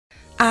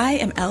I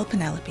am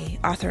Penelope,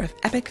 author of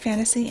epic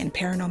fantasy and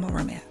paranormal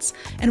romance,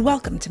 and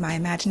welcome to my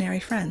imaginary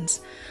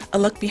friends, a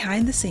look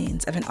behind the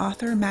scenes of an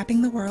author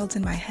mapping the worlds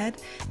in my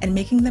head and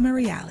making them a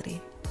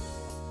reality.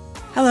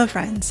 Hello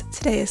friends,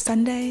 today is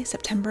Sunday,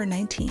 September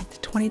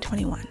 19th,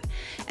 2021,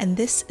 and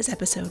this is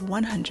episode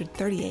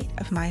 138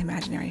 of My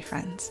Imaginary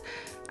Friends.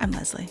 I'm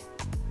Leslie.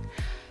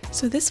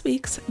 So this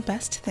week's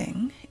best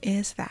thing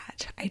is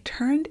that I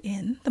turned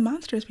in The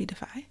Monsters We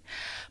Defy,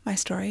 my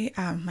story,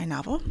 my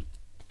novel,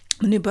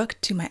 the new book,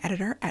 to my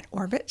editor at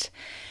Orbit,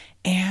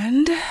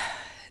 and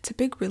it's a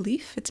big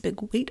relief. It's a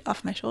big weight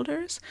off my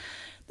shoulders.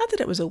 Not that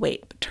it was a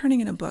weight, but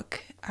turning in a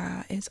book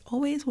is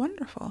always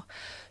wonderful.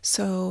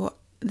 So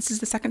this is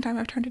the second time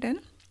I've turned it in.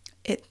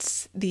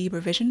 It's the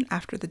revision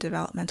after the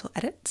developmental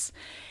edits,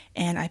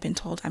 and I've been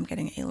told I'm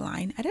getting a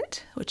line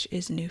edit, which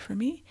is new for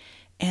me,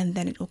 and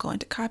then it will go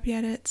into copy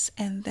edits,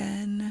 and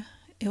then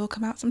it will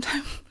come out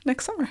sometime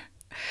next summer,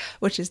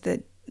 which is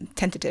the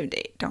tentative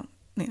date. Don't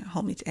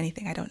hold me to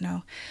anything. I don't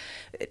know.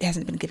 It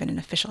hasn't been given an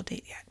official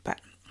date yet, but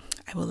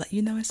I will let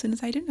you know as soon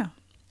as I do know.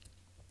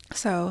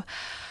 So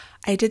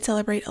I did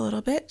celebrate a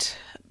little bit,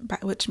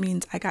 which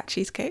means I got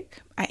cheesecake.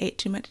 I ate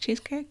too much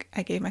cheesecake.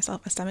 I gave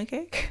myself a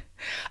stomachache.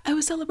 I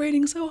was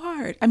celebrating so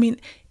hard. I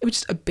mean, it was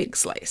just a big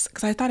slice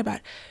because I thought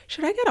about,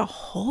 should I get a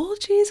whole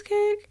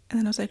cheesecake? And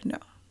then I was like, no,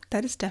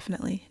 that is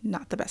definitely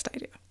not the best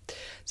idea.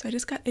 So I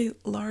just got a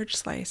large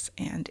slice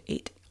and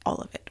ate all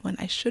of it when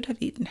I should have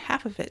eaten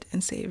half of it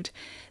and saved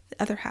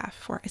the other half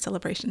for a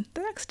celebration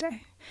the next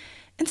day.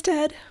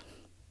 Instead,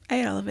 I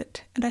ate all of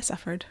it and I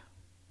suffered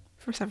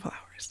for several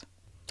hours.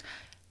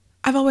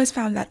 I've always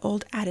found that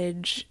old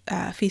adage,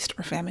 feast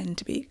or famine,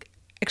 to be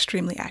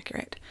extremely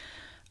accurate.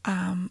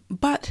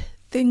 But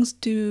things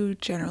do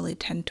generally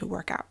tend to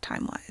work out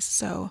time-wise.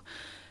 So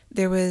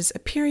there was a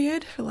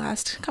period for the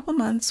last couple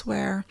months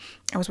where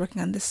I was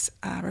working on this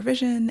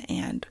revision,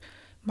 and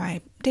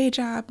my day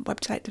job,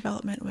 website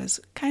development,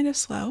 was kind of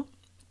slow,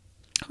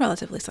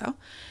 relatively slow,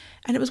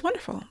 and it was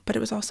wonderful, but it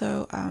was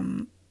also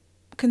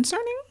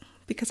concerning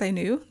because I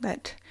knew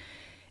that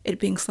it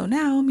being slow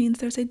now means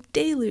there's a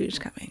deluge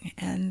coming,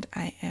 and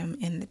I am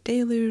in the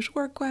deluge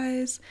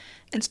work-wise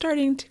and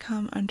starting to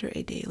come under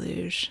a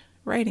deluge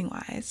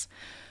writing-wise,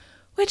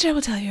 which I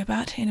will tell you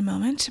about in a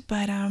moment,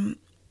 but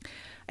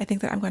I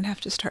think that I'm going to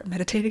have to start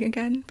meditating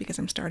again because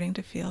I'm starting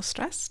to feel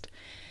stressed.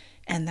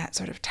 And that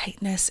sort of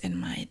tightness in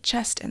my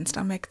chest and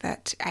stomach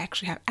that I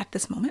actually have at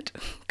this moment,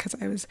 because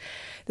I was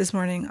this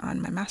morning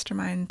on my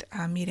mastermind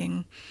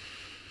meeting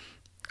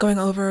going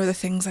over the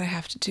things that I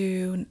have to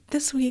do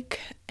this week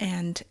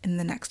and in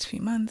the next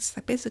few months,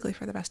 like basically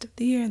for the rest of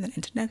the year and then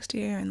into next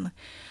year. And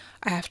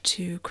I have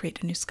to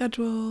create a new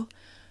schedule,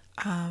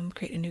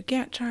 create a new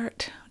Gantt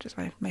chart, which is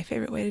my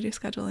favorite way to do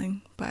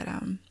scheduling. But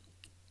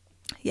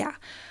yeah,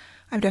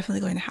 I'm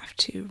definitely going to have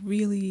to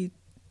really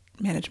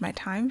manage my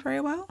time very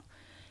well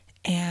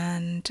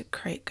and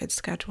create good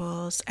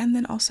schedules, and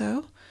then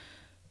also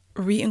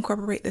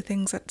reincorporate the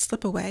things that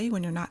slip away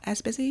when you're not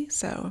as busy.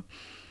 So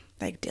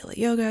like daily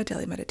yoga,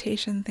 daily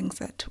meditation, things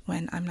that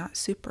when I'm not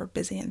super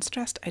busy and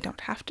stressed, I don't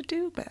have to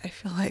do, but I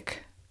feel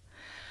like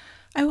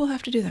I will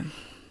have to do them.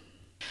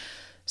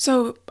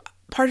 So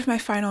part of my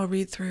final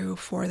read through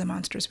for The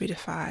Monsters We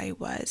Defy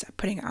was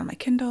putting it on my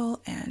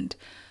Kindle, and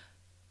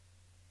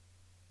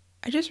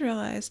I just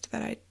realized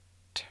that I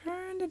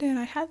turned it in.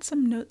 I had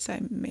some notes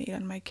I made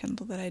on my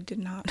Kindle that I did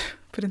not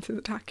put into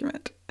the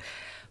document,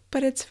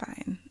 but it's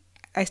fine.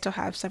 I still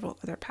have several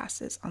other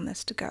passes on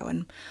this to go,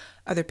 and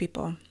other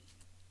people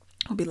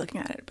will be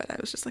looking at it, but I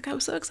was just like, I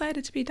was so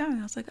excited to be done.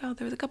 I was like, oh,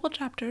 there was a couple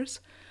chapters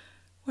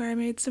where I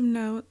made some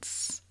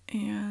notes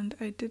and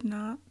I did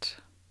not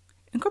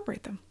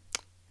incorporate them.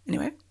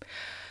 Anyway,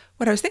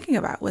 what I was thinking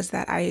about was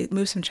that I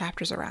moved some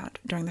chapters around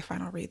during the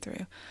final read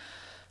through.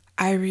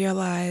 I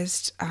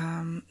realized,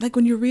 like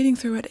when you're reading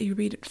through it, you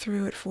read it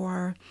through it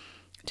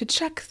to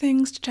check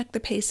things, to check the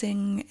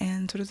pacing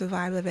and sort of the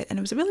vibe of it. And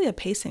it was really a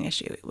pacing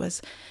issue. It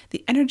was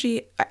the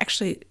energy. I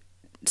actually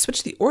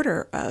switched the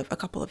order of a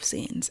couple of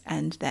scenes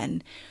and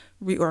then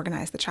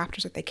reorganized the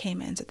chapters that they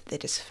came in so that they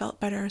just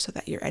felt better, so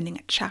that you're ending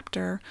a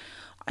chapter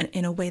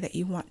in a way that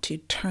you want to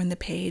turn the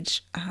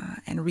page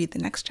and read the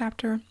next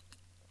chapter,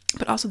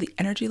 but also the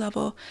energy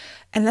level.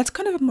 And that's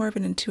kind of more of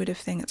an intuitive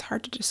thing. It's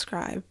hard to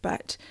describe,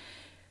 but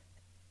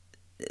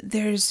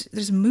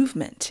there's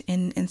movement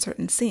in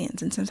certain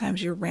scenes, and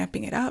sometimes you're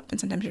ramping it up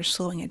and sometimes you're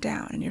slowing it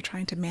down, and you're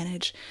trying to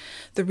manage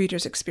the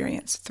reader's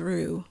experience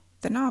through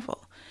the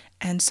novel.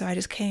 And so I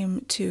just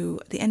came to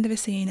the end of a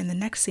scene, and the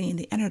next scene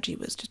the energy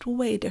was just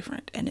way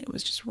different and it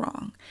was just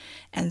wrong.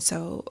 And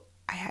so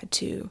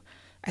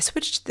I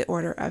switched the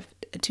order of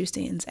two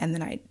scenes, and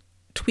then I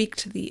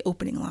tweaked the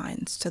opening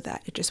lines so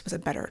that it just was a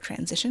better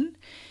transition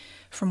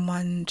from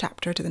one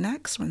chapter to the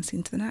next, one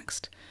scene to the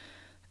next.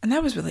 And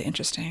that was really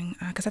interesting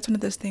because that's one of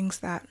those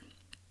things that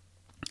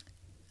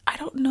I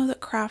don't know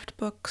that craft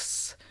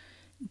books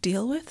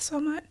deal with so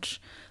much.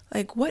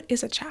 Like, what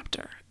is a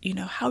chapter?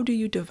 How do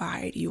you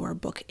divide your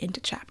book into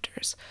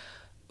chapters?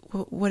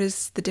 what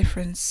is the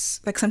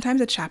difference? Like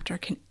sometimes a chapter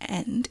can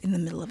end in the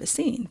middle of a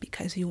scene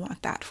because you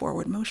want that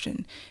forward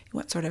motion. You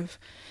want sort of,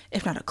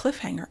 if not a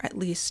cliffhanger, at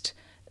least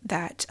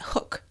that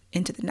hook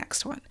into the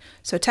next one.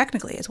 So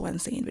technically it's one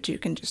scene, but you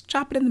can just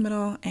chop it in the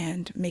middle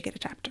and make it a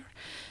chapter.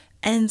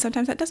 And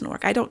sometimes that doesn't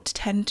work. I don't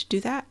tend to do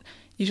that.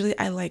 Usually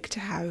I like to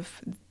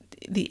have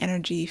the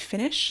energy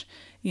finish,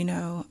 you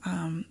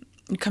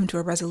come to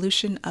a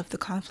resolution of the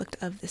conflict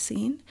of the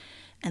scene,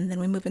 and then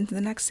we move into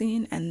the next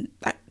scene, and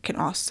that can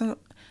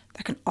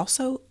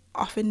also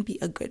often be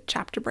a good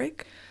chapter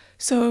break.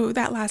 So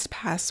that last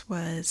pass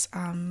was,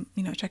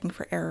 checking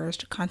for errors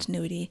to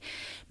continuity,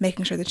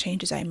 making sure the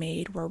changes I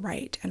made were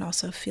right, and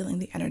also feeling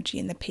the energy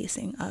and the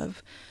pacing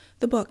of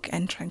the book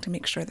and trying to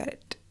make sure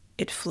that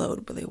it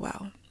flowed really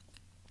well.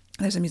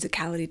 There's a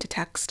musicality to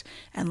text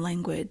and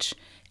language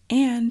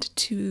and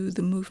to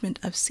the movement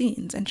of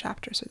scenes and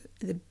chapters. So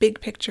the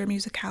big picture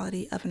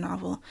musicality of a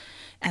novel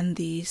and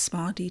the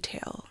small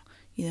detail,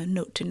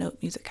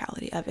 note-to-note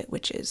musicality of it,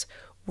 which is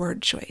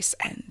word choice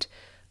and,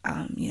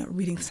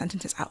 reading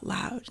sentences out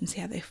loud and see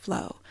how they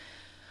flow.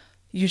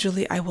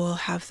 Usually I will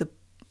have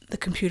the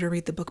computer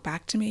read the book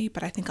back to me,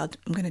 but I think I'm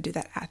going to do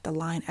that at the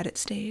line edit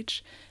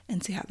stage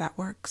and see how that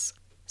works.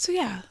 So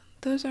yeah,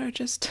 those are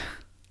just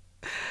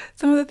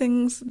some of the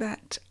things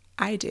that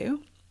I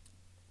do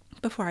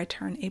before I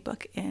turn a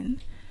book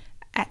in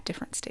at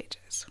different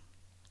stages.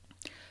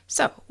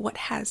 So what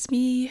has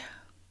me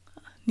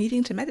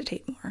needing to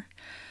meditate more?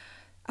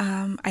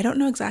 I don't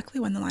know exactly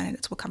when the line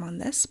edits will come on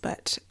this,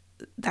 but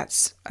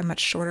that's a much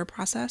shorter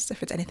process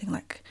if it's anything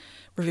like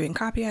reviewing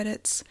copy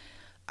edits,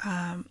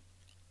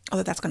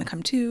 although that's going to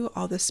come too,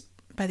 all this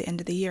by the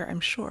end of the year, I'm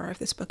sure, if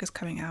this book is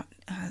coming out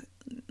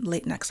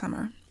late next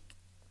summer.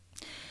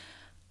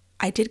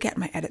 I did get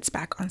my edits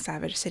back on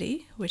Savage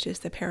City, which is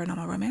the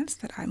paranormal romance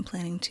that I'm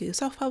planning to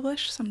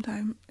self-publish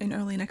sometime in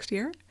early next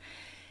year.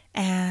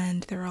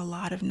 And there are a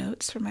lot of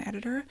notes from my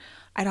editor.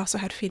 I'd also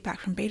had feedback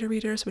from beta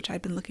readers, which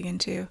I'd been looking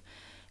into.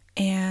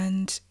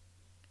 And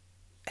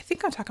I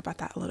think I'll talk about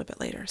that a little bit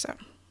later. So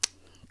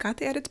got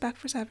the edits back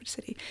for Savage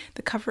City.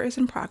 The cover is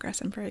in progress.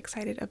 I'm very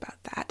excited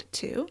about that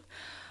too.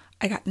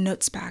 I got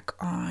notes back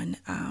on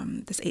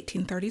this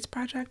 1830s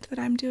project that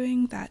I'm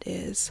doing that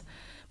is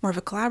more of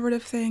a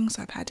collaborative thing,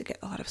 so I've had to get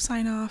a lot of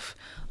sign-off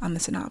on the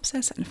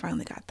synopsis and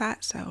finally got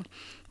that. So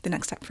the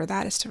next step for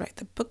that is to write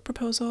the book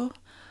proposal.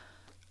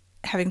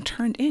 Having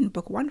turned in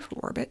book 1 for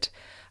Orbit,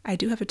 I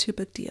do have a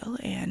 2-book deal,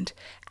 and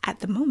at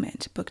the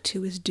moment, book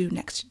 2 is due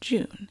next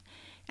June,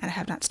 and I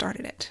have not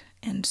started it.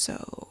 And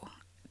so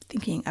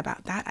thinking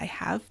about that, I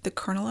have the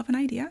kernel of an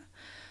idea,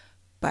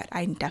 but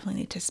I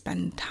definitely need to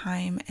spend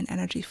time and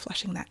energy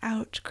fleshing that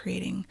out,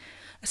 creating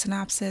a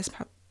synopsis,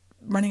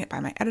 running it by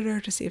my editor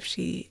to see if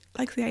she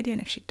likes the idea,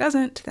 and if she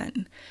doesn't,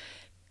 then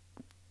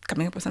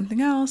coming up with something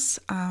else,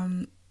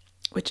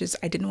 which is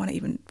I didn't want to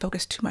even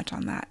focus too much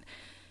on that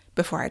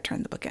before I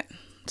turned the book in.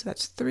 So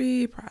that's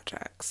 3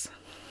 projects.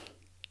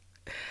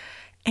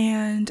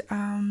 And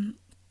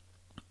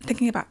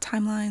thinking about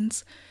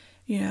timelines,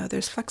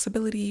 there's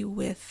flexibility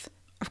with,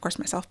 of course,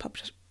 my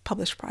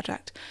self-published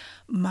project.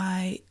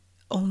 My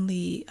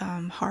only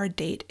hard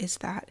date is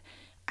that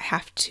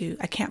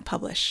I can't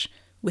publish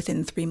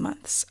within 3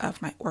 months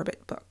of my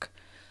Orbit book.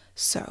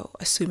 So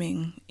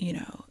assuming,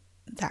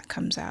 that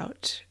comes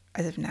out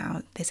as of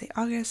now, they say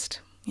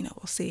August,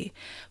 we'll see.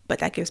 But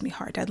that gives me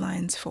hard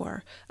deadlines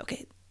for,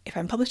 okay, if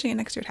I'm publishing it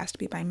next year, it has to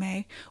be by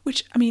May,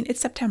 which,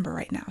 it's September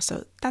right now,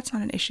 so that's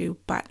not an issue.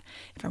 But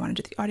if I want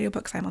to do the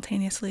audiobook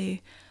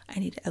simultaneously, I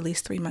need at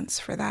least 3 months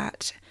for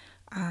that.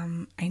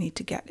 I need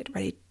to get it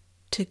ready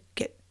to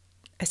get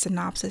a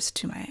synopsis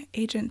to my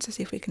agent to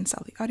see if we can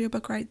sell the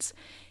audiobook rights.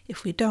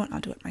 If we don't,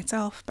 I'll do it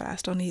myself, but I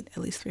still need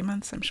at least 3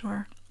 months, I'm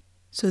sure.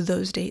 So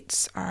those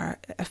dates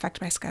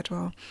affect my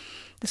schedule.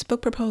 This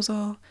book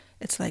proposal,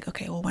 it's like,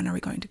 okay, well, when are we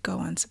going to go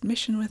on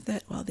submission with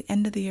it? Well, the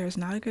end of the year is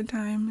not a good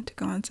time to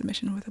go on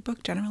submission with a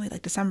book. Generally,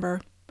 like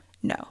December,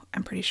 no,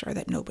 I'm pretty sure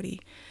that nobody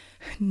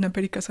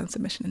goes on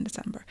submission in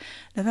December.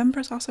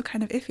 November is also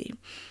kind of iffy.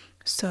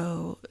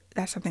 So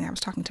that's something I was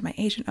talking to my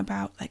agent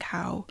about, like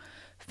how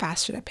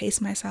fast should I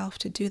pace myself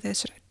to do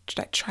this? Should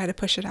I try to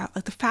push it out?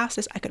 Like the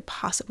fastest I could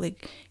possibly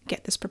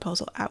get this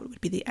proposal out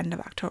would be the end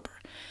of October.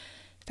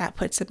 That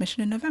puts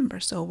submission in November.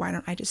 So why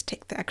don't I just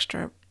take the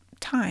extra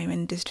time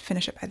and just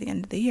finish it by the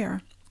end of the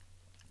year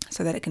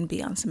so that it can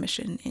be on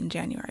submission in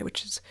January,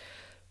 which is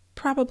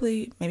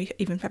probably maybe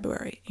even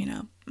February,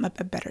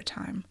 a better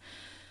time.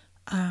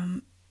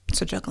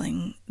 So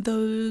juggling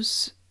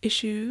those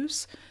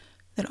issues,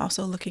 then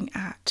also looking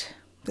at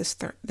this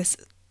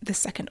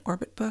second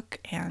Orbit book.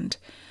 And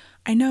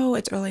I know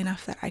it's early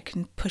enough that I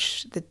can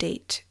push the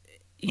date,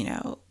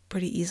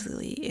 pretty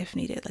easily if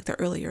needed. Like the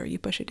earlier you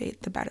push a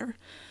date, the better.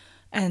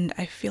 And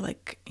I feel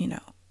like,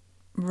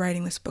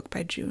 writing this book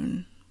by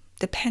June,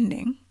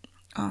 depending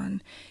on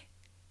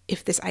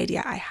if this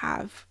idea I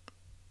have,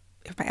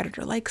 if my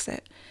editor likes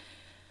it,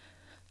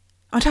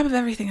 on top of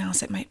everything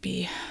else, it might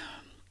be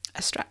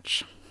a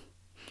stretch.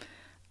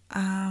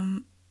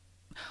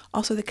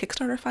 Also, the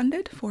Kickstarter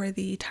funded for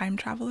the time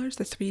travelers,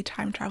 the 3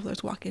 time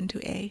travelers walk into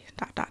a ...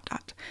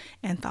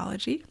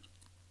 anthology.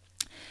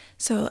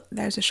 So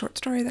there's a short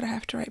story that I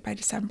have to write by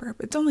December,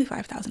 but it's only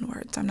 5,000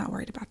 words. I'm not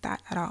worried about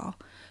that at all.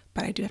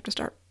 But I do have to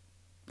start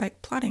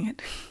plotting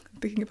it,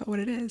 thinking about what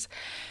it is.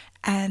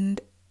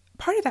 And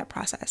part of that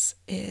process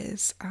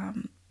is,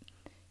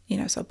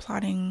 so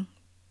plotting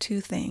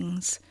 2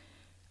 things,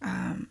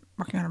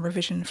 working on a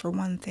revision for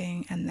one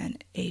thing, and then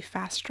a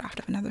fast draft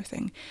of another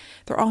thing.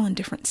 They're all in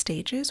different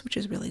stages, which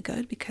is really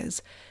good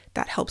because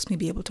that helps me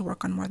be able to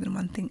work on more than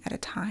one thing at a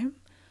time.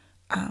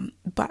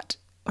 But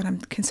when I'm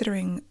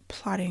considering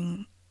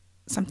plotting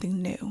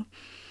something new,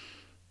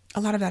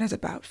 a lot of that is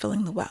about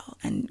filling the well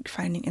and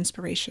finding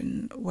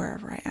inspiration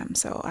wherever I am.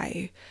 So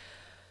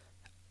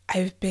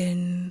I've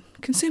been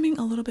consuming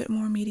a little bit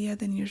more media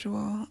than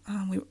usual.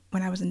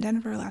 When I was in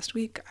Denver last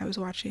week, I was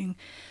watching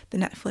the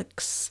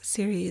Netflix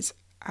series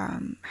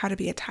How to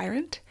Be a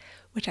Tyrant,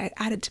 which I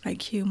added to my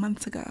queue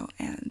months ago,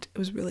 and it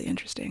was really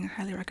interesting. I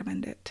highly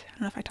recommend it. I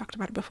don't know if I talked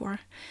about it before.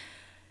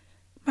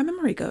 My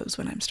memory goes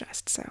when I'm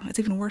stressed, so it's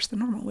even worse than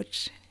normal,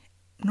 which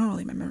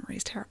normally my memory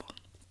is terrible.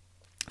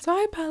 So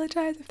I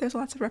apologize if there's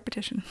lots of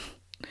repetition.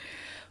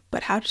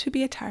 But How to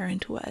Be a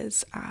Tyrant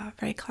was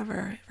very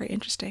clever, very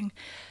interesting.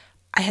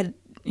 I had,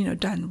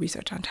 done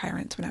research on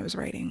tyrants when I was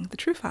writing The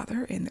True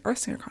Father in the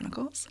Earthsinger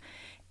Chronicles,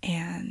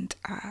 and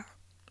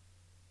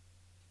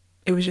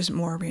it was just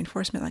more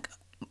reinforcement,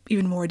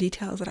 even more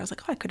details that I was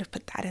like, oh, I could have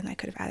put that in, I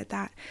could have added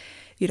that,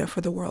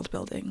 for the world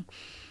building.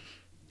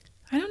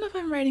 I don't know if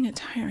I'm writing a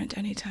tyrant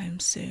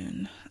anytime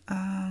soon,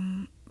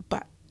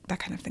 but that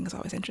kind of thing is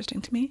always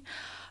interesting to me.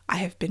 I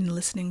have been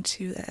listening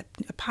to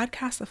a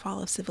podcast, The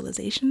Fall of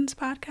Civilizations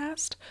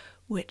podcast,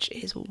 which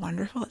is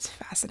wonderful. It's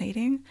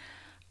fascinating.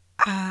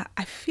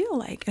 I feel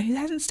like, and he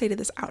hasn't stated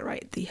this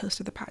outright, the host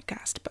of the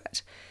podcast,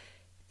 but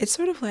it's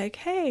sort of like,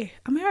 hey,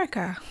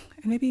 America,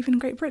 and maybe even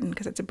Great Britain,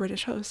 because it's a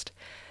British host.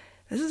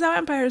 This is how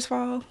empires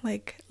fall.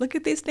 Look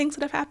at these things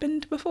that have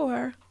happened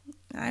before.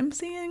 I'm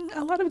seeing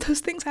a lot of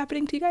those things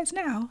happening to you guys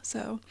now,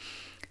 so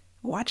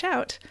watch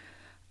out.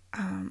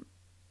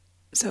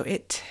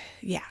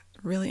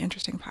 Really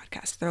interesting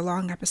podcast. They're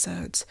long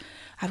episodes.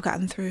 I've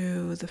gotten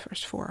through the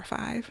first 4 or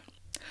 5.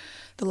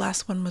 The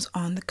last one was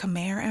on the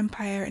Khmer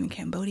Empire in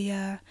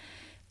Cambodia.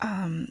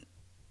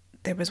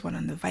 There was one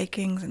on the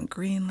Vikings in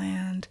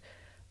Greenland,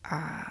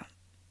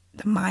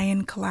 the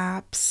Mayan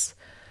collapse,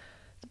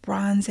 the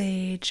Bronze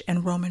Age,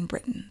 and Roman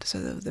Britain. So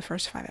the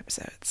first 5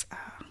 episodes,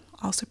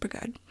 all super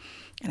good.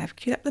 And I've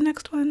queued up the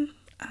next one.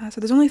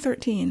 So there's only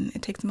 13.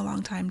 It takes them a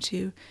long time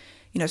to,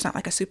 it's not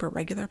like a super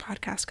regular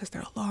podcast because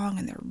they're long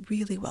and they're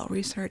really well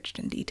researched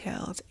and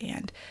detailed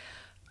and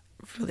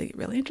really,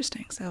 really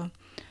interesting. So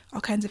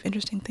all kinds of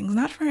interesting things.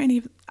 Not for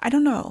any, I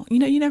don't know.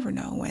 You never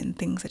know when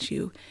things that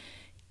you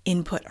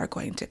input are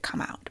going to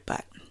come out.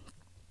 But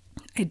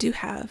I do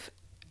have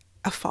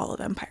a Fall of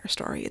Empire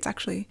story. It's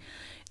actually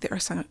the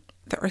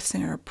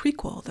Earthsinger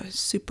prequel, the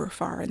super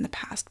far in the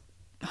past,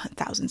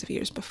 thousands of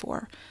years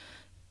before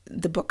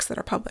the books that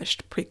are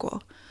published,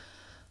 prequel,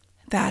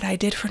 that I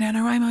did for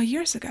NaNoWriMo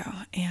years ago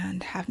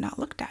and have not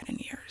looked at in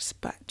years.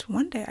 But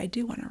one day I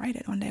do want to write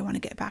it. One day I want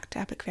to get back to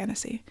epic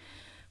fantasy.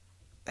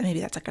 And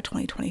maybe that's like a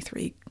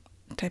 2023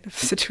 type of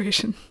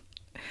situation.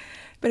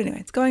 But anyway,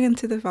 it's going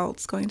into the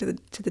vaults, going to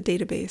the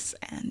database,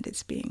 and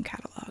it's being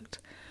cataloged.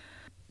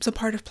 So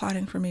part of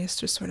plotting for me is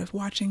just sort of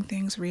watching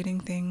things,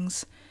 reading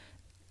things,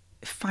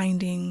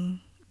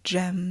 finding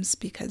gems,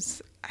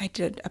 because I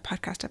did a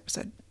podcast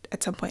episode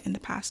at some point in the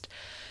past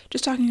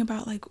just talking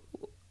about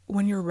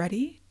when you're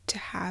ready to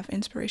have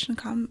inspiration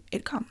come,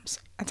 it comes.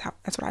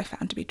 That's what I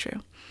found to be true.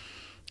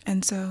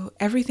 And so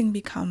everything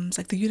becomes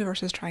the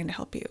universe is trying to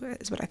help you,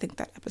 is what I think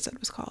that episode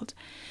was called.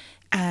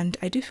 And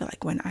I do feel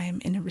like when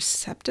I'm in a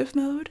receptive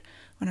mode,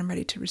 when I'm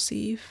ready to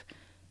receive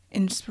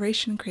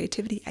inspiration,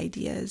 creativity,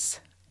 ideas,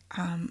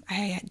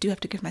 I do have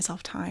to give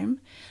myself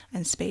time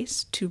and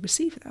space to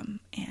receive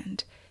them,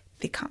 and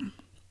they come.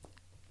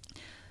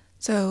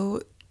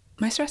 So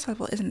my stress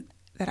level isn't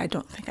that I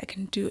don't think I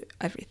can do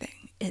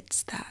everything.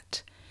 It's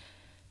that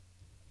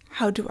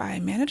how do I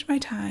manage my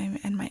time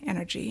and my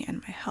energy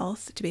and my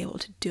health to be able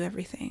to do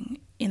everything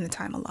in the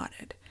time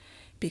allotted?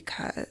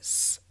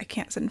 Because I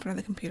can't sit in front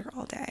of the computer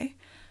all day.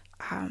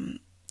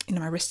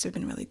 My wrists have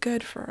been really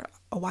good for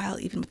a while,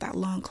 even with that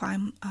long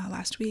climb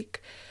last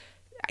week.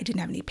 I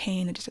didn't have any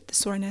pain, I just had the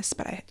soreness,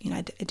 but I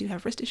do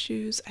have wrist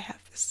issues. I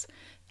have this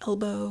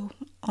elbow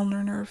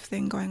ulnar nerve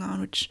thing going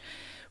on, which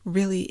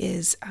really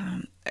is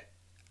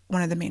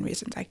one of the main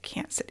reasons I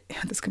can't sit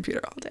at this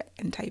computer all day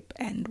and type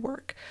and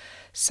work.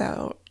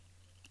 So,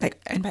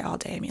 and by all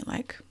day, I mean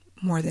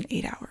more than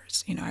 8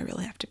 hours. I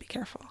really have to be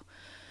careful.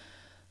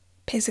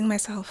 Pacing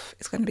myself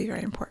is going to be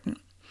very important.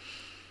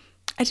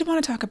 I did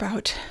want to talk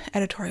about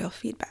editorial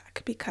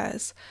feedback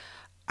because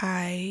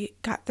I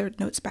got their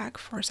notes back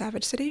for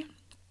Savage City,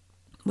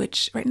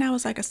 which right now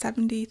is like a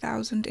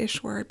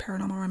 70,000-ish word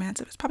paranormal romance.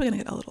 It's probably going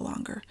to get a little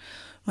longer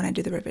when I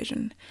do the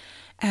revision.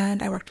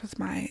 And I worked with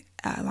my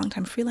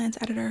longtime freelance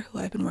editor, who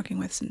I've been working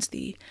with since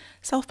the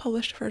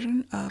self-published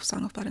version of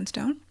Song of Blood and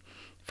Stone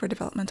for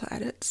developmental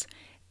edits.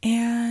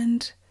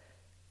 And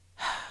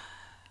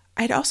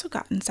I'd also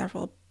gotten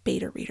several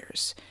beta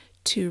readers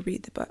to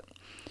read the book.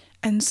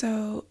 And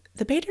so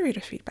the beta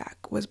reader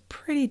feedback was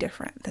pretty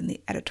different than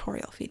the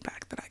editorial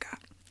feedback that I got.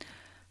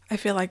 I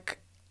feel like,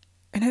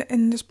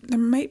 and there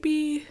might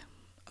be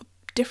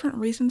different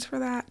reasons for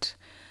that.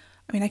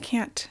 I mean, I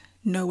can't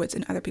know what's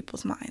in other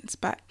people's minds,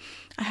 but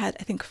I had,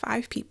 I think,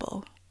 5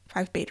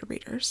 beta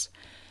readers,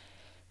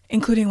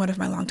 including one of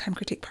my longtime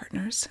critique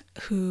partners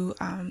who,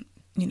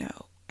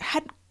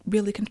 had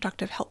really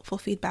constructive, helpful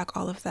feedback,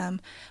 all of them.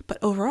 But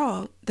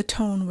overall, the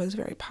tone was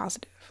very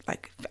positive.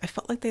 Like, I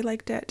felt like they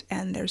liked it,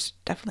 and there's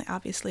definitely,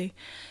 obviously,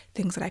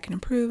 things that I can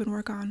improve and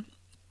work on.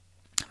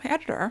 My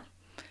editor,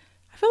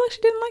 I feel like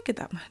she didn't like it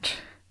that much.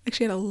 Like,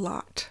 she had a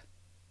lot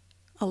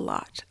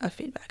of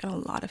feedback and a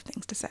lot of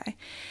things to say.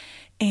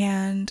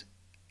 And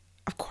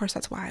of course,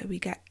 that's why we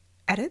get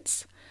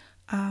edits.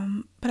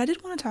 But I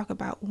did want to talk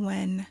about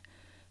when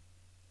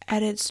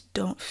edits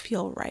don't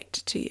feel right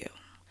to you.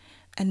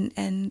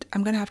 And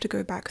I'm going to have to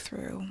go back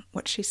through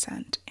what she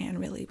sent and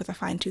really with a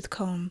fine-tooth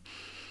comb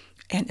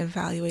and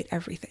evaluate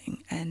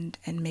everything and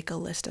make a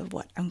list of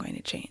what I'm going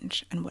to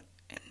change and what,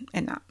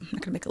 and not, I'm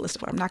not going to make a list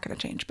of what I'm not going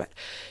to change, but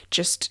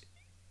just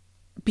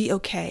be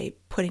okay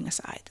putting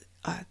aside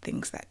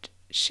things that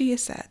she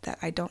has said that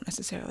I don't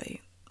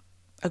necessarily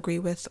agree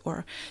with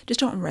or just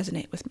don't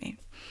resonate with me.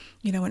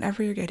 You know,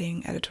 whenever you're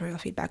getting editorial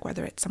feedback,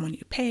 whether it's someone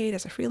you paid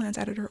as a freelance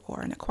editor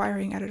or an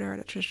acquiring editor at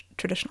a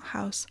traditional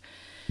house,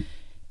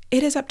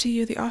 it is up to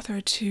you, the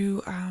author,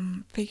 to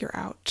figure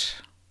out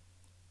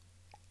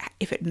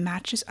if it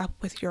matches up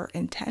with your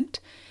intent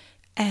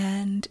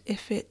and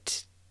if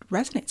it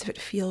resonates, if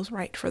it feels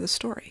right for the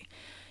story.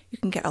 You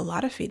can get a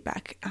lot of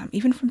feedback,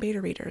 even from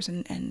beta readers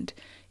and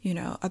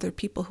other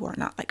people who are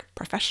not like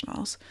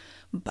professionals,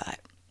 but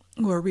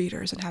who are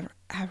readers and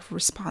have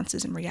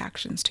responses and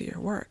reactions to your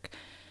work.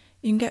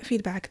 You can get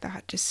feedback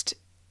that just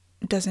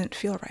doesn't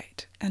feel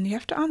right, and you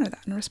have to honor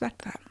that and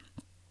respect that.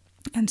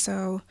 And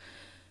so,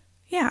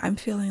 yeah, I'm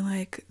feeling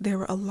like there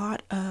were a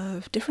lot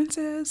of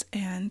differences,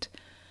 and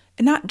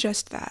not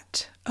just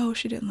that, oh,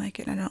 she didn't like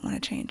it and I don't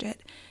want to change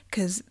it,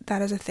 because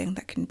that is a thing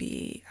that can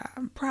be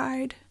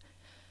pride.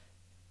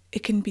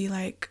 It can be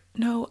like,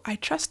 no, I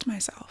trust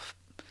myself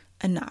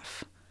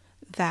enough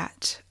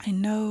that I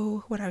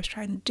know what I was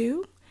trying to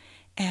do,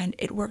 and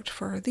it worked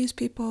for these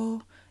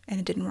people, and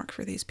it didn't work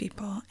for these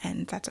people,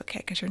 and that's okay,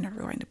 because you're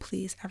never going to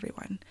please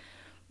everyone.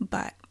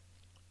 But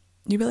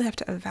you really have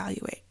to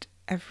evaluate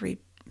every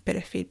bit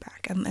of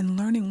feedback, and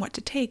learning what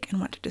to take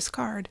and what to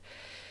discard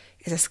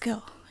is a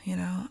skill,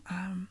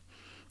 And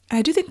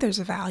I do think there's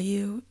a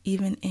value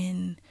even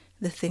in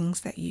the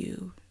things that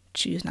you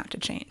choose not to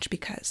change,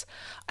 because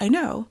I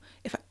know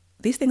if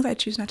these things I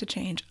choose not to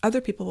change,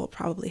 other people will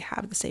probably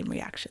have the same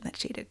reaction that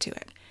she did to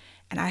it.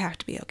 And I have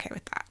to be okay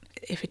with that.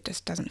 If it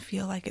just doesn't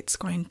feel like it's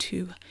going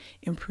to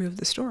improve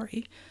the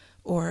story,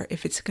 or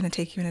if it's going to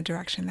take you in a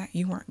direction that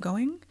you weren't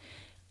going,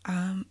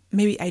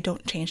 maybe I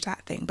don't change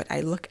that thing, but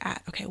I look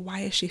at, okay, why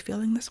is she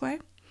feeling this way?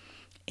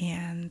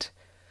 And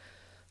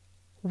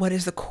what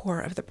is the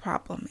core of the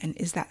problem? And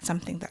is that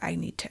something that I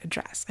need to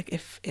address? Like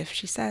if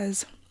she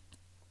says,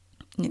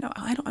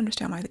 I don't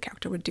understand why the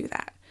character would do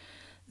that,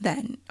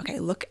 then, okay,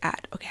 look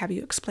at, have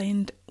you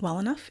explained well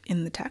enough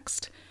in the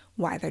text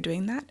why they're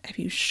doing that? Have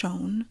you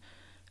shown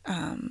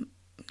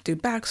through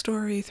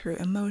backstory, through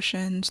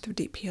emotions, through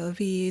deep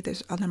POV?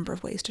 There's a number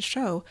of ways to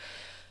show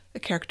the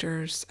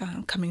characters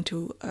coming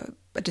to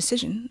a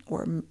decision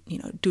or,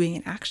 doing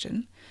an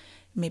action.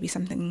 Maybe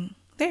something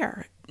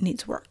there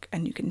needs work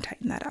and you can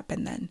tighten that up,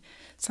 and then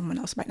someone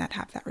else might not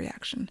have that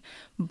reaction.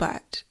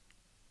 But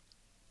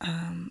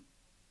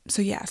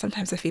so yeah,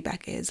 sometimes the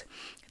feedback is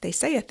they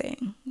say a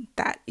thing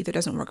that either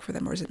doesn't work for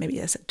them or is maybe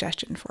a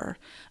suggestion for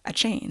a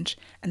change,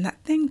 and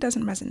that thing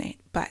doesn't resonate,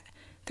 but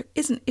there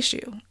is an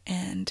issue,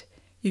 and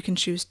you can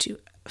choose to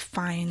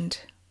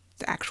find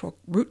the actual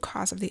root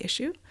cause of the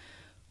issue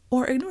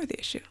or ignore the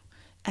issue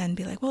and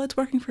be like, well, it's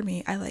working for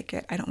me. I like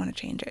it. I don't want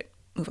to change it.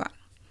 Move on.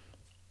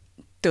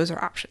 Those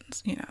are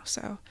options,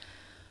 so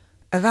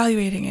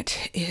evaluating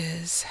it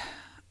is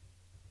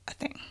a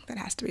thing that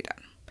has to be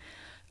done.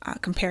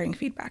 Comparing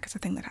feedback is a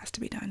thing that has to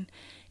be done.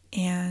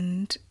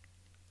 And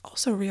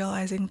also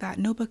realizing that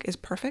no book is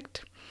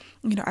perfect.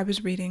 I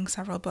was reading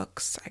several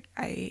books.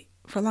 I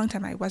for a long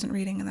time I wasn't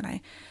reading, and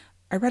then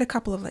I read a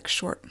couple of like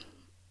short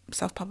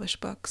self-published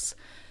books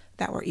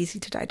that were easy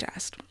to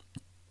digest.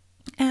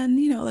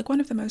 And, like one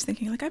of them I was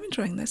thinking, like, I'm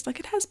enjoying this. Like,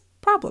 it has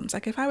problems.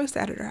 Like, if I was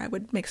the editor, I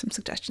would make some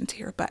suggestions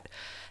here. But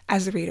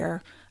as a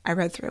reader, I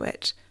read through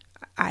it.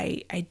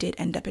 I did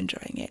end up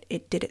enjoying it.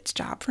 It did its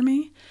job for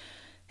me.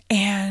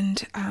 And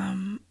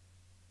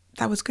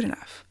that was good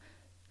enough.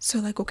 So,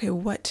 like, okay,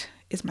 what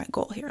is my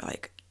goal here?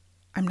 Like,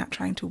 I'm not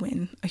trying to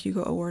win a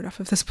Hugo Award off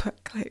of this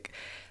book. Like,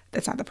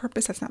 That's not the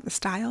purpose. That's not the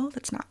style.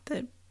 That's not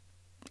the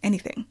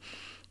anything.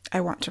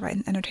 I want to write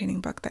an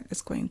entertaining book that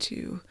is going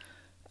to,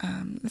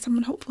 that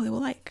someone hopefully will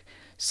like.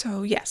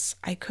 So yes,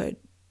 I could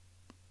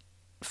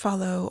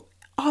follow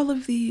all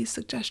of these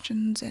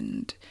suggestions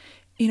and,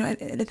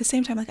 at the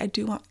same time, like, I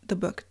do want the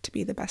book to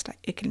be the best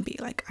it can be.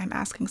 Like, I'm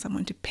asking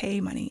someone to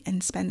pay money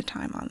and spend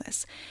time on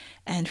this.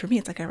 And for me,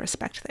 it's like a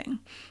respect thing.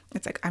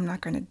 It's like, I'm not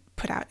going to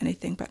put out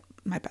anything but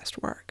my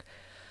best work.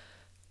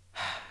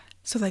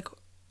 So like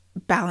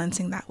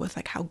balancing that with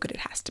like how good it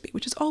has to be,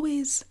 which is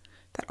always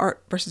that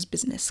art versus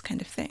business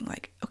kind of thing.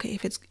 Like, okay,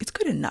 if it's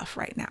good enough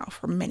right now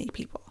for many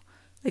people,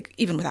 like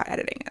even without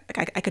editing it,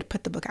 like I could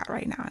put the book out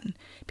right now and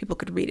people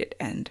could read it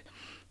and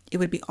it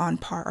would be on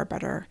par or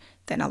better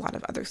than a lot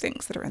of other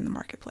things that are in the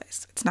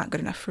marketplace. It's not good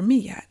enough for me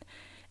yet.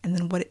 And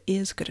then what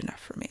is good enough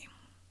for me?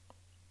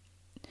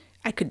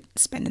 I could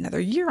spend another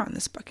year on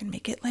this book and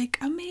make it like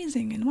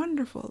amazing and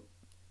wonderful.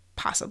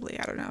 Possibly,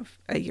 I don't know if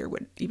a year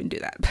would even do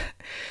that.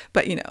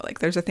 But like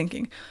there's a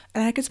thinking.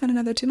 And I could spend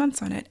another 2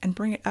 months on it and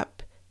bring it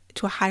up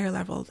to a higher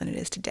level than it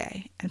is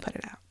today and put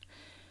it out.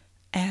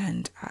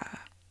 And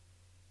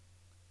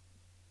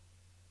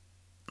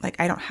like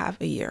I don't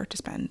have a year to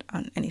spend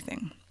on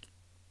anything.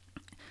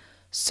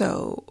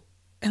 So,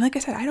 and like I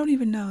said, I don't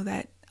even know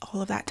that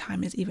all of that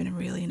time is even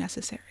really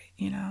necessary,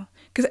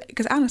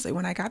 because honestly,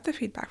 when I got the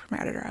feedback from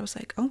my editor, I was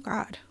like, oh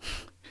God,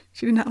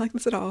 she did not like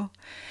this at all.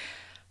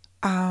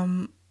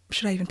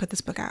 Should I even put this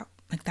book out?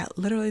 Like that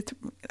literally,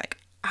 like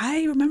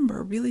I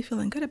remember really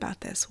feeling good about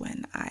this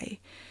when I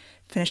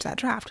finished that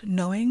draft,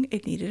 knowing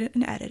it needed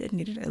an edit, it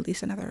needed at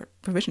least another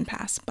revision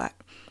pass, but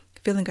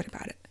feeling good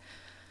about it.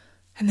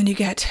 And then you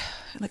get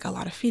like a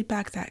lot of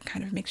feedback that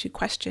kind of makes you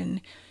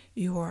question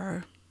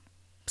your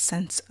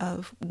sense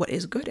of what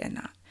is good and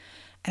not.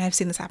 And I've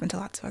seen this happen to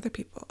lots of other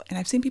people. And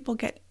I've seen people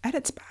get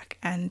edits back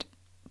and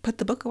put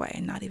the book away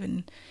and not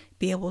even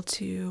be able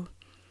to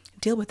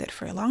deal with it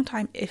for a long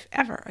time, if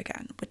ever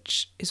again,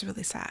 which is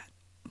really sad.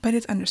 But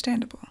it's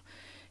understandable.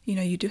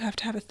 You do have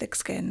to have a thick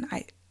skin.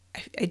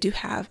 I do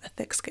have a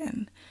thick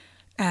skin.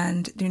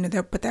 And,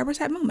 there was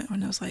that moment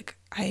when I was like,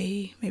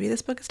 maybe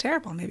this book is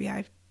terrible. Maybe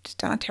I've just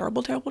done a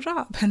terrible, terrible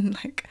job. And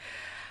like,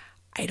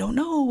 I don't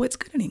know what's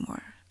good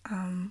anymore.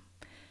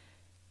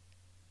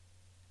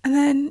 And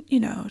then,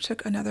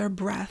 took another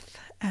breath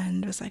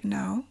and was like,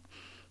 no,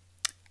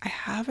 I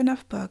have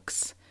enough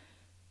books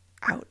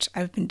out.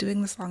 I've been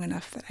doing this long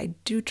enough that I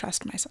do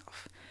trust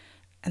myself.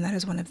 And that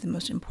is one of the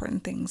most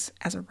important things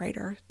as a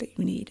writer that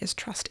you need is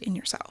trust in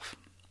yourself.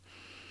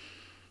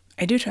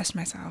 I do trust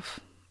myself.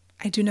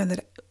 I do know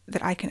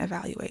that I can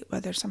evaluate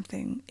whether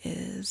something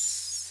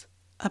is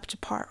up to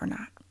par or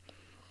not.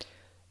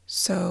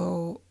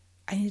 So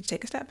I need to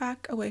take a step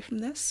back away from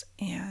this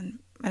and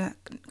in a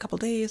couple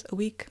days, a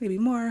week, maybe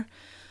more.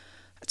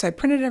 So I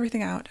printed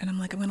everything out and I'm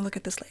like, I'm going to look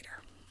at this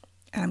later.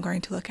 And I'm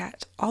going to look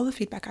at all the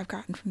feedback I've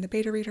gotten from the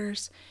beta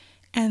readers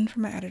and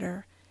from my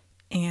editor.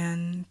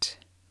 And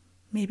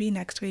maybe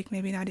next week,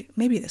 maybe not,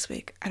 maybe this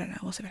week. I don't know.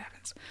 We'll see what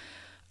happens.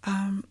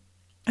 And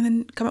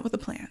then come up with a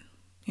plan.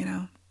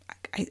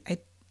 I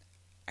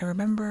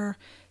remember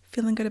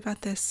feeling good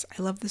about this.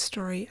 I love this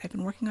story. I've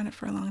been working on it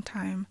for a long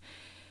time.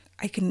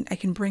 I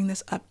can bring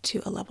this up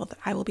to a level that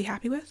I will be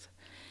happy with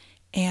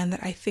and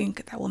that I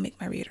think that will make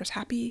my readers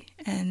happy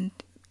and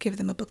give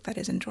them a book that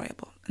is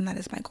enjoyable. And that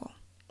is my goal.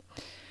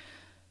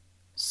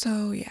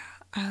 So yeah,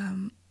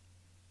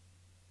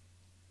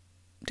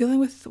 dealing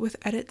with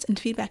edits and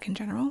feedback in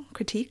general,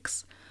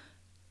 critiques,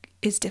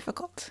 is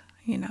difficult.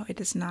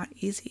 It is not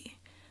easy.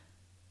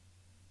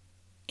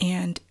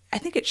 And I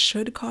think it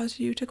should cause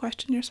you to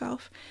question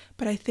yourself,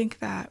 but I think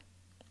that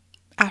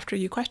after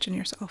you question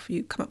yourself,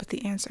 you come up with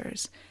the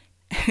answers,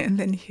 and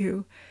then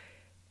you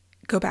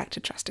go back to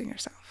trusting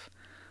yourself,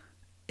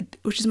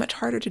 which is much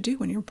harder to do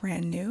when you're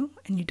brand new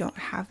and you don't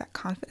have that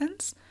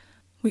confidence.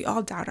 We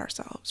all doubt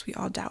ourselves. We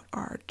all doubt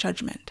our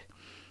judgment.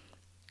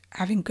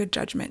 Having good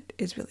judgment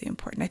is really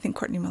important. I think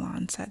Courtney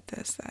Milan said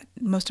this, that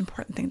the most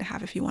important thing to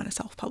have if you want to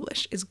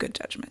self-publish is good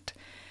judgment.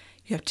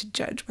 You have to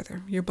judge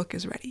whether your book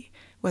is ready,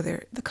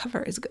 whether the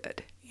cover is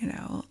good,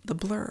 the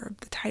blurb,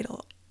 the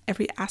title,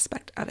 every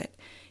aspect of it.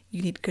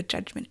 You need good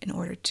judgment in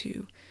order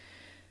to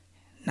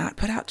not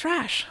put out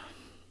trash.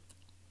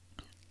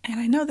 And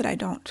I know that I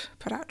don't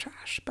put out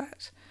trash,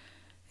 but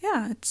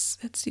yeah, it's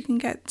you can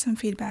get some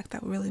feedback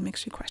that really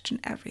makes you question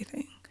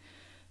everything.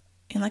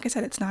 And like I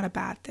said, it's not a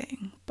bad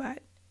thing, but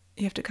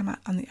you have to come out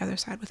on the other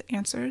side with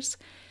answers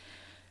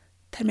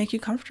that make you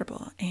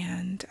comfortable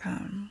and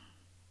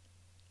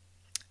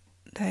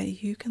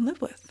that you can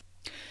live with.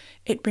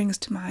 It brings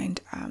to mind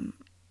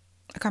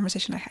a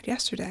conversation I had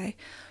yesterday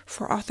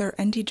for author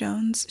N.D.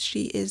 Jones.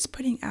 She is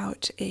putting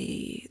out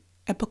a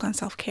book on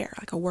self-care,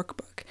 like a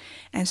workbook.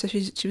 And so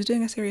she was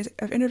doing a series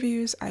of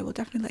interviews. I will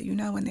definitely let you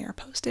know when they are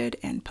posted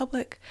and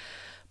public.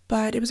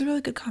 But it was a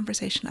really good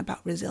conversation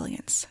about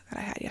resilience that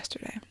I had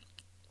yesterday.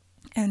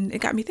 And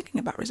it got me thinking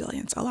about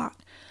resilience a lot.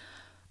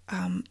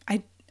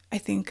 I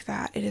think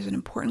that it is an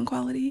important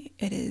quality.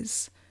 It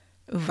is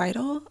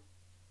vital.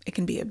 It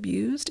can be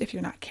abused if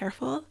you're not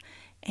careful.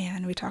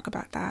 and we talk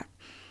about that.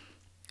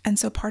 And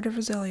so part of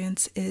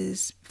resilience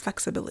is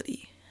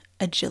flexibility,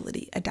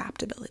 agility,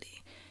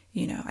 adaptability.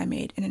 I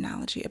made an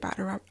analogy about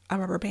a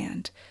rubber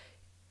band.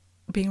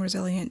 Being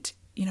resilient,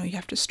 you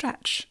have to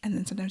stretch, and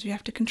then sometimes you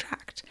have to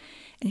contract,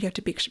 and you have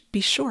to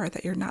be sure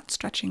that you're not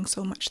stretching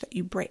so much that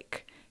you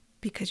break,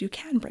 because you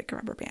can break a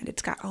rubber band.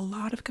 It's got a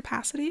lot of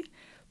capacity,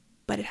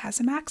 but it has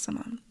a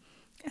maximum,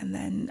 and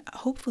then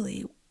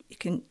hopefully it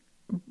can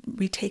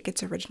retake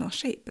its original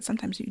shape. But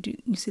sometimes you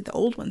see the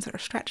old ones that are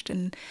stretched,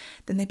 and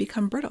then they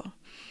become brittle.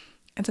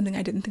 And something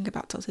I didn't think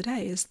about till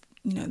today is,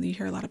 you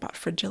hear a lot about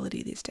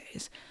fragility these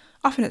days.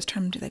 Often it's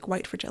termed like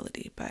white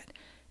fragility, but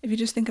if you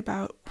just think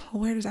about,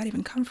 well, where does that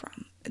even come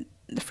from?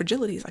 The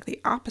fragility is like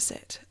the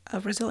opposite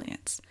of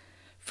resilience.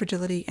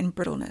 Fragility and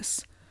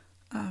brittleness,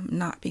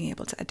 not being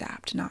able to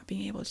adapt, not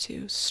being able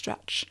to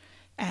stretch.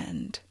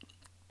 And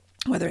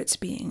whether it's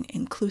being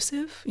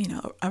inclusive,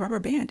 a rubber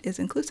band is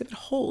inclusive. It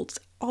holds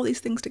all these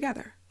things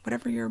together,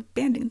 whatever you're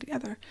banding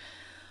together.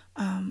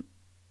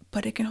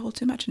 But it can hold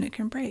too much and it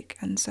can break.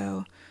 And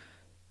so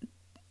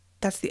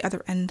that's the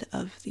other end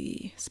of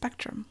the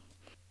spectrum.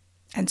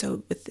 And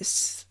so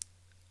with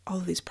all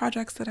of these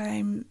projects that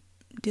I'm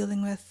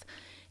dealing with,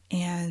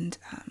 and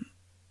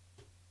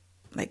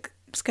like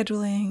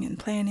scheduling and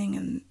planning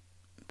and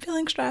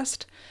feeling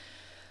stressed,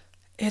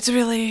 it's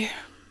really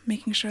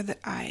making sure that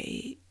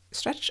I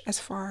stretch as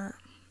far,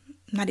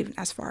 not even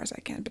as far as I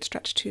can, but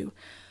stretch to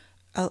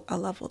a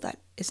level that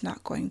is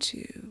not going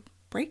to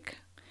break,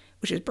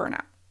 which is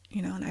burnout.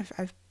 And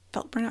I've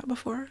felt burnout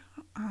before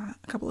a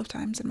couple of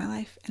times in my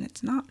life, and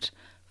it's not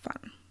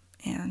fun.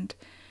 And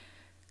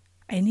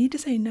I need to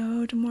say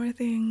no to more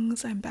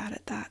things. I'm bad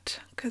at that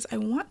because I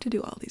want to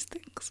do all these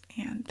things,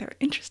 and they're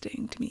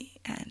interesting to me,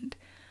 and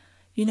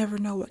you never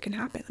know what can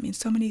happen. I mean,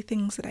 so many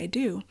things that I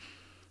do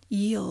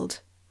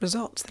yield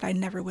results that I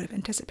never would have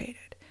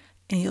anticipated,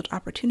 and yield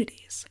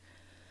opportunities.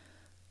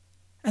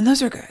 And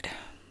those are good.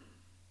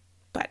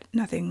 But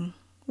nothing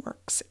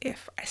works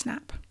if I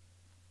snap.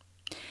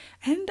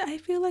 And I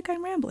feel like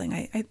I'm rambling.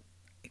 It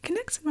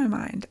connects in my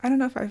mind. I don't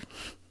know if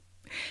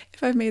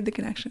I've made the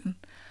connection.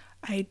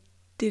 I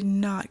did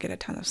not get a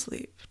ton of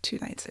sleep 2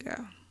 nights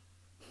ago.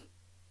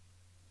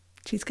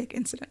 Cheesecake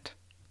incident.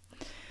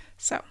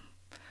 So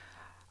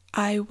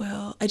I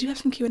do have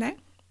some Q&A,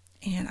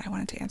 and I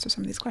wanted to answer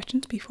some of these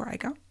questions before I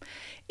go.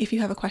 If you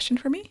have a question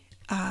for me,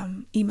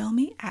 email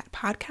me at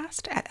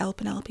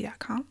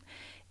podcast@lpenelope.com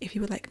if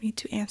you would like me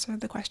to answer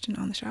the question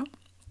on the show.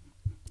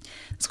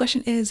 This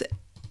question is,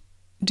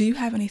 do you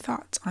have any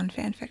thoughts on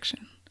fan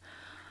fiction?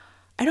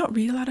 I don't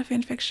read a lot of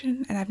fan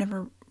fiction, and I've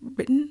never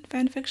written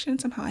fan fiction.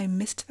 Somehow I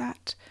missed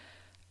that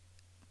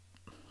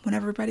when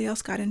everybody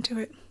else got into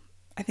it.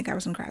 I think I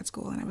was in grad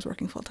school and I was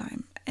working full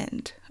time,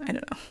 and I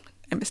don't know,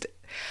 I missed it.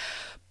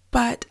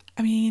 But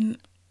I mean,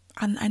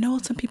 I know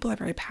some people are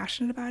very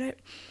passionate about it.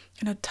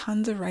 I know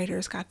tons of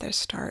writers got their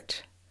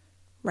start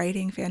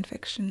writing fan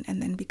fiction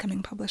and then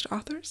becoming published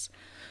authors.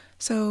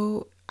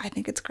 So I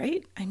think it's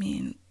great. I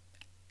mean,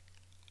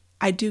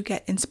 I do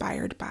get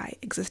inspired by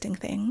existing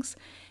things,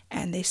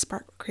 and they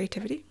spark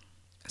creativity.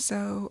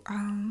 So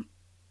I'm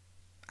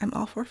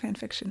all for fan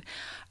fiction.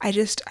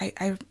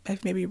 I've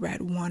maybe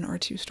read 1 or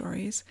 2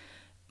 stories,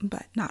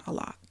 but not a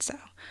lot. So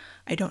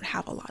I don't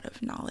have a lot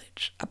of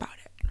knowledge about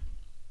it.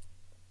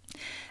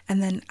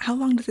 And then, how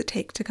long does it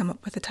take to come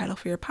up with a title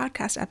for your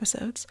podcast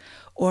episodes,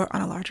 or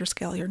on a larger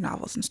scale, your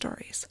novels and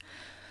stories?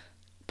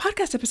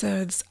 Podcast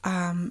episodes,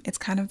 it's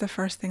kind of the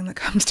first thing that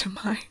comes to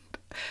mind.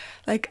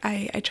 Like,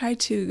 I try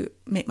to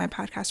make my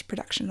podcast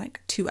production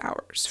like 2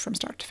 hours from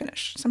start to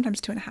finish, sometimes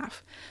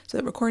 2.5. So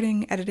the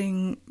recording,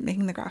 editing,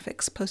 making the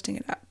graphics, posting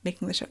it up,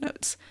 making the show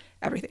notes,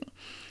 everything.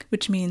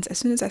 Which means as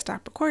soon as I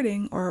stop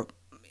recording, or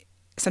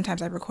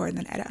sometimes I record and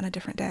then edit on a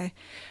different day,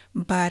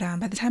 but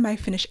by the time I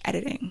finish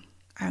editing,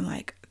 I'm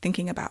like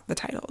thinking about the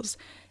titles,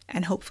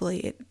 and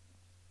hopefully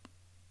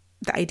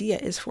the idea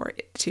is for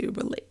it to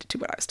relate to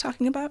what I was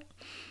talking about.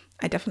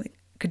 I definitely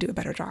could do a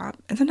better job.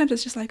 And sometimes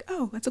it's just like,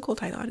 oh, that's a cool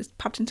title. It just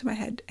popped into my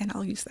head and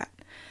I'll use that.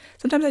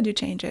 Sometimes I do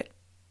change it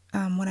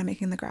when I'm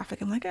making the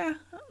graphic. I'm like, I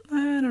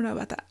don't know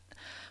about that.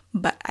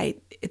 But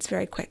it's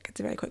very quick. It's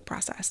a very quick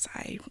process.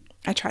 I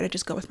try to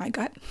just go with my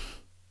gut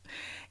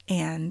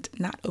and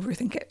not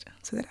overthink it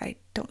so that I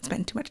don't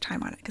spend too much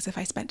time on it. Because if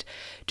I spent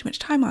too much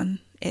time on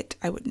it,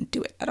 I wouldn't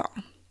do it at all.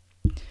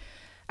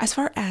 As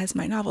far as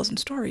my novels and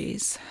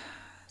stories,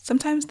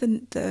 sometimes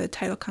the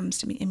title comes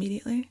to me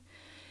immediately.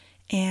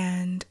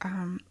 And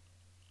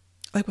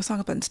like with Song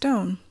of Blood and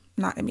Stone,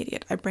 not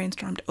immediate. I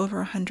brainstormed over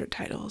 100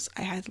 titles.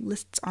 I had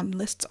lists on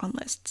lists on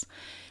lists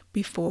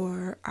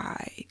before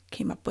I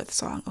came up with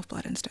Song of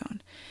Blood and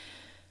Stone.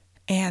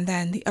 And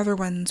then the other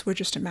ones were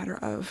just a matter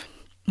of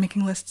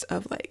making lists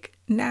of like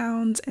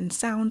nouns and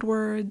sound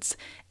words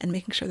and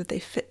making sure that they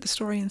fit the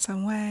story in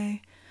some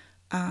way.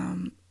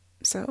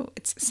 So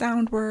it's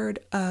sound word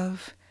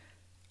of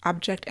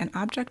object and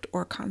object,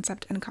 or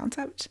concept and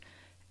concept.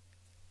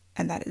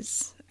 And that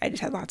is, I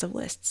just had lots of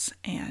lists,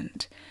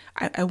 and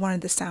I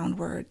wanted the sound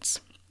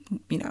words,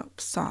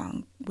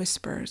 song,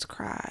 whispers,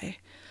 cry,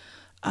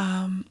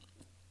 I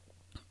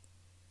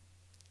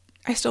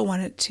still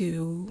wanted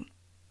to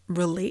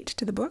relate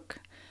to the book,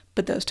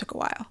 but those took a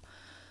while.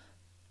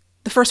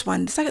 The first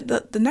one,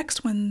 the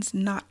next one's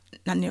not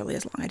nearly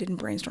as long. I didn't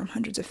brainstorm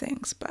hundreds of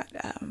things, but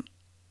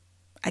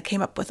I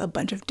came up with a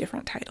bunch of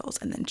different titles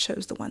and then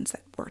chose the ones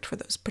that worked for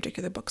those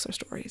particular books or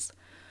stories.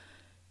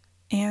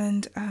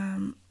 And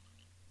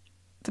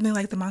something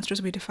like The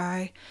Monsters We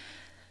Defy,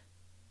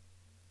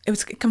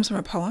 it comes from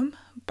a poem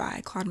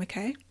by Claude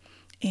McKay,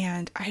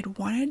 and I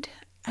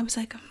was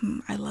like,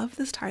 I love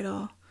this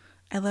title.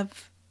 I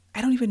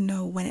don't even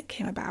know when it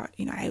came about.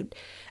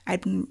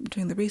 I'd been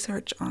doing the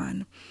research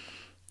on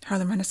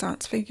Harlem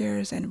Renaissance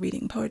figures and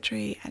reading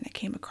poetry, and I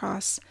came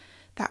across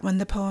that one.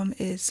 The poem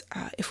is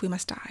If We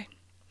Must Die.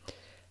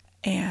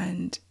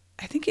 And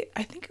I think it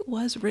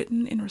was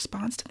written in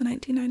response to the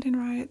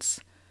 1919 riots,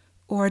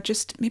 or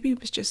maybe it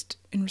was just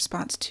in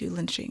response to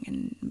lynching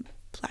and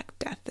Black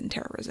death and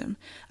terrorism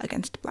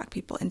against Black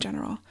people in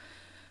general.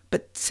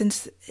 But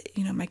since,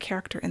 my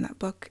character in that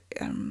book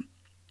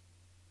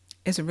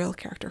is a real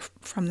character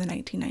from the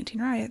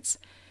 1919 riots,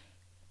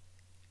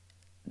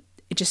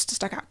 it just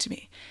stuck out to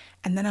me.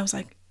 And then I was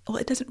like, well,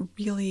 it doesn't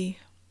really,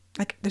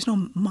 there's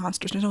no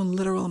monsters, there's no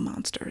literal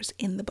monsters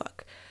in the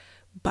book,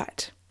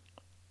 but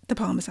the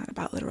poem is not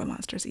about literal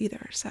monsters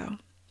either. So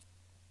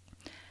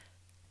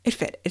it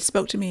fit, it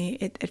spoke to me,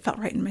 it felt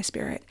right in my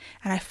spirit,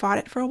 and I fought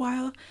it for a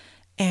while,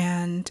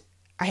 and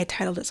I had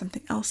titled it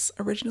something else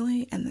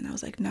originally, and then I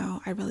was like,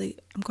 no, I'm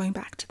going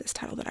back to this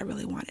title that I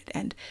really wanted.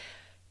 And,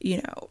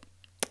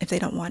 if they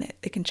don't want it,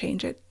 they can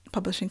change it.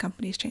 Publishing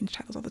companies change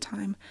titles all the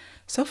time.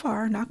 So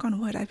far, knock on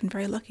wood, I've been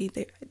very lucky.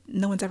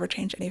 No one's ever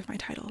changed any of my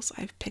titles.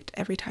 I've picked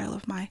every title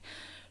of my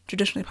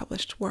traditionally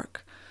published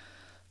work.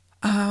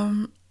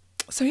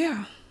 So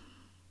yeah,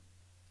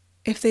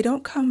 if they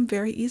don't come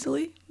very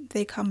easily,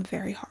 they come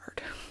very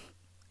hard.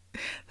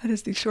 That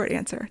is the short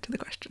answer to the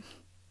question.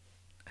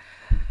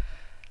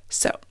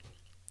 So,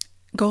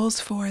 goals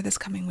for this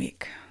coming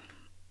week.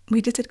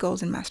 We just did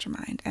goals in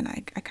Mastermind, and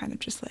I kind of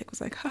just was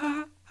like,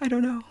 I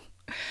don't know.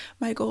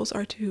 My goals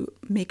are to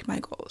make my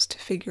goals, to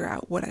figure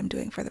out what I'm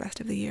doing for the rest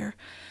of the year.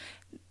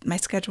 My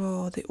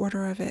schedule, the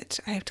order of it,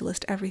 I have to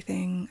list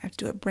everything. I have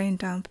to do a brain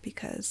dump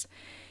because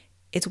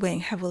it's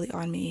weighing heavily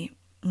on me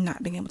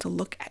not being able to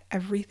look at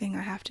everything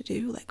I have to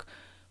do, like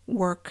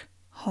work,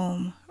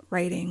 home,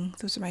 writing.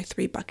 Those are my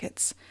 3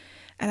 buckets.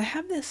 And I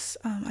have this,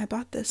 I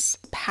bought this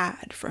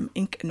pad from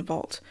Ink and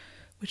Vault,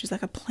 which is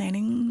like a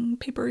planning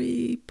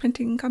papery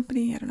printing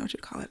company. I don't know what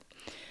you'd call it.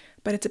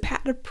 But it's a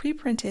pad of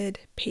pre-printed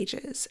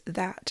pages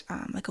that,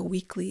 like a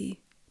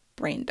weekly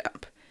brain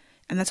dump.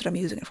 And that's what I'm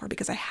using it for,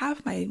 because I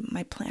have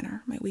my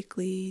planner, my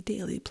weekly,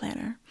 daily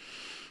planner.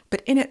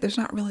 But in it, there's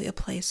not really a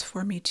place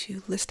for me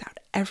to list out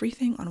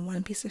everything on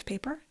one piece of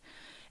paper.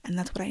 And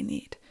that's what I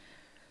need.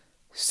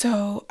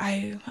 So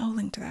I'll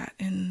link to that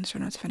in show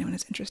notes if anyone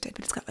is interested.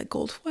 But it's got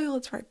gold foil.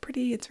 It's very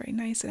pretty. It's very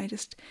nice. And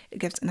it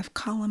gives enough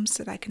columns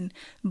so that I can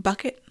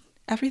bucket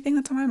everything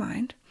that's on my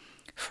mind,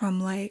 from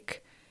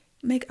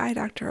make eye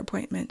doctor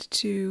appointment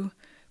to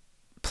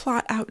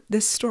plot out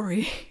this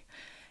story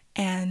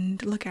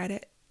and look at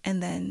it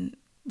and then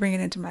bring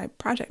it into my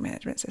project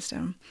management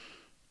system,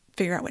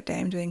 figure out what day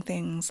I'm doing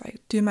things,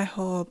 do my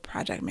whole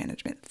project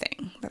management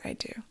thing that I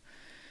do.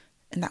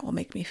 And that will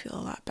make me feel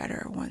a lot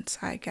better once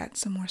I get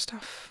some more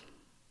stuff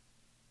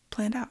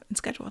planned out and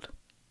scheduled.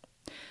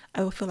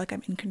 I will feel like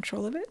I'm in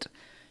control of it,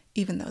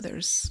 even though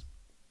there's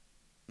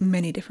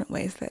many different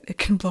ways that it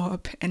can blow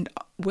up and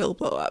will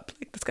blow up.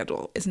 The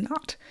schedule is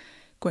not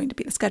going to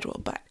be the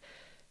schedule, but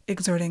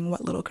exerting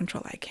what little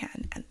control I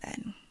can and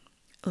then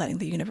letting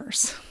the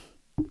universe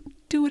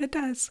do what it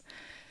does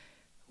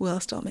will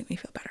still make me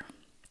feel better.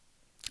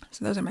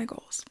 So those are my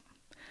goals.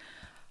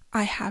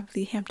 I have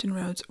the Hampton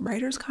Roads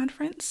Writers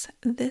Conference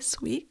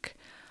this week.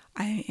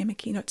 I am a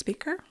keynote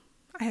speaker.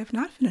 I have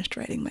not finished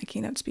writing my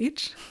keynote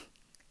speech.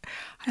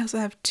 I also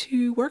have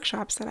 2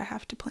 workshops that I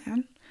have to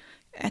plan,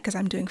 because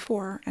I'm doing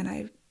 4,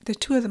 and the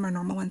 2 of them are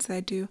normal ones that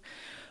I do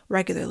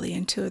regularly,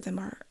 and 2 of them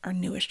are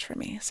newish for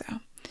me. So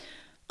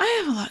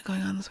I have a lot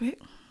going on this week.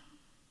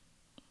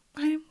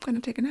 I'm going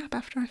to take a nap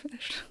after I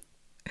finish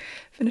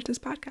this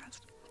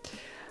podcast.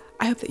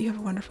 I hope that you have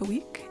a wonderful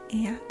week,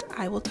 and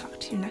I will talk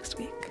to you next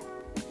week.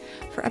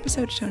 For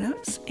episode show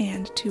notes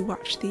and to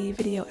watch the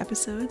video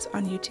episodes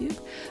on YouTube,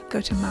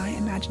 go to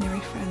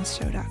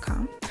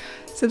myimaginaryfriendsshow.com.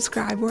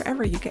 Subscribe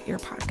wherever you get your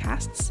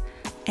podcasts,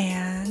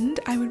 and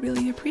I would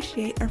really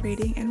appreciate a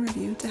rating and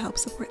review to help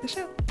support the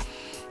show.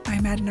 My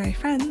Imaginary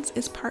Friends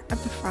is part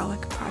of the Frolic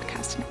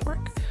Podcast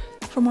Network.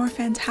 For more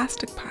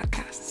fantastic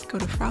podcasts, go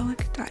to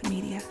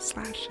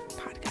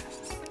frolic.media/podcast.